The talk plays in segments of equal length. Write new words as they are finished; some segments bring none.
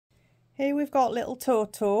Here we've got little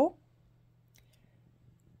Toto.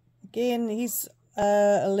 Again, he's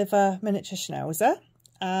a liver miniature schnauzer,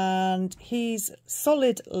 and he's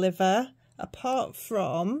solid liver apart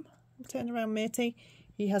from, turn around matey,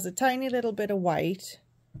 he has a tiny little bit of white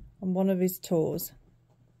on one of his toes,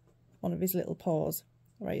 one of his little paws,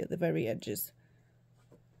 right at the very edges.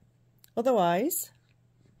 Otherwise,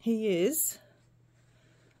 he is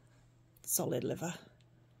solid liver.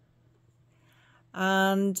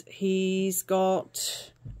 And he's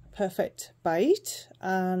got perfect bite,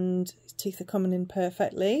 and his teeth are coming in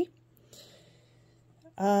perfectly.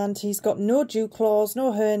 And he's got no dew claws,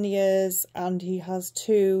 no hernias, and he has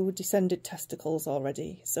 2 descended testicles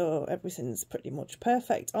already. So everything's pretty much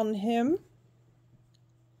perfect on him.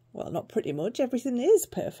 Well, not pretty much, everything is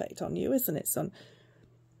perfect on you, isn't it, son?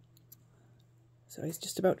 So he's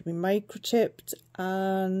just about to be microchipped,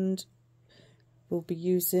 and we'll be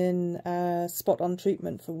using spot-on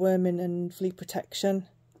treatment for worming and flea protection,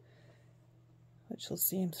 which will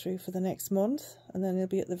see him through for the next month. And then he'll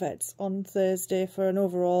be at the vet's on Thursday for an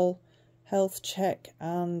overall health check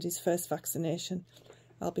and his first vaccination.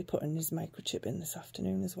 I'll be putting his microchip in this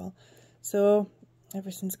afternoon as well. So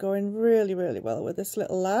everything's going really, really well with this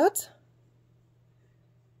little lad.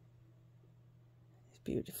 He's a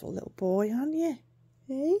beautiful little boy, aren't you?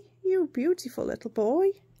 Hey, you beautiful little boy.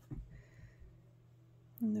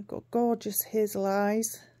 And they've got gorgeous hazel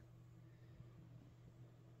eyes.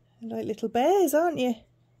 You're like little bears, aren't you?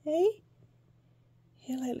 Hey?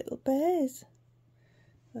 You're like little bears.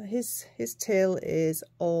 His tail is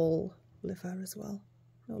all liver as well.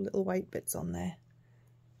 No little white bits on there.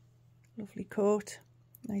 Lovely coat.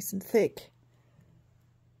 Nice and thick.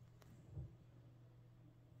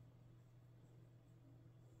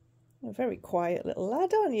 A very quiet little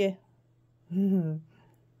lad, aren't you?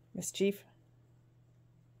 Mischief.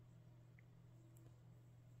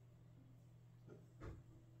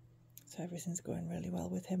 So everything's going really well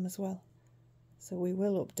with him as well. So we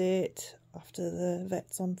will update after the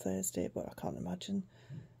vet's on Thursday, but I can't imagine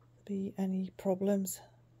there'll be any problems.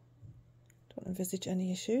 Don't envisage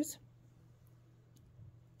any issues.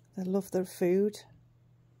 They love their food.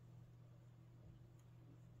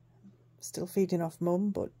 Still feeding off mum,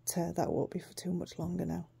 but that won't be for too much longer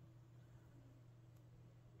now.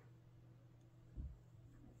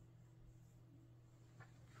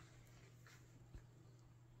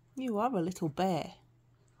 You are a little bear,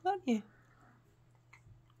 aren't you?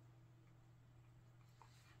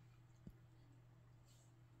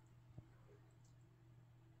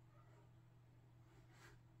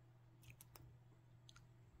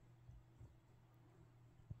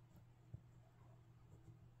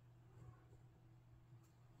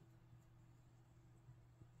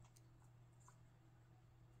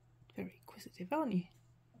 Very inquisitive, aren't you?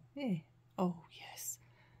 Yeah. Oh, yes.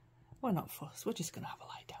 We're not fussed. We're just going to have a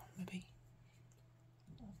lie down, maybe.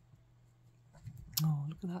 Oh,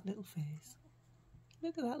 look at that little face.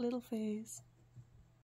 Look at that little face.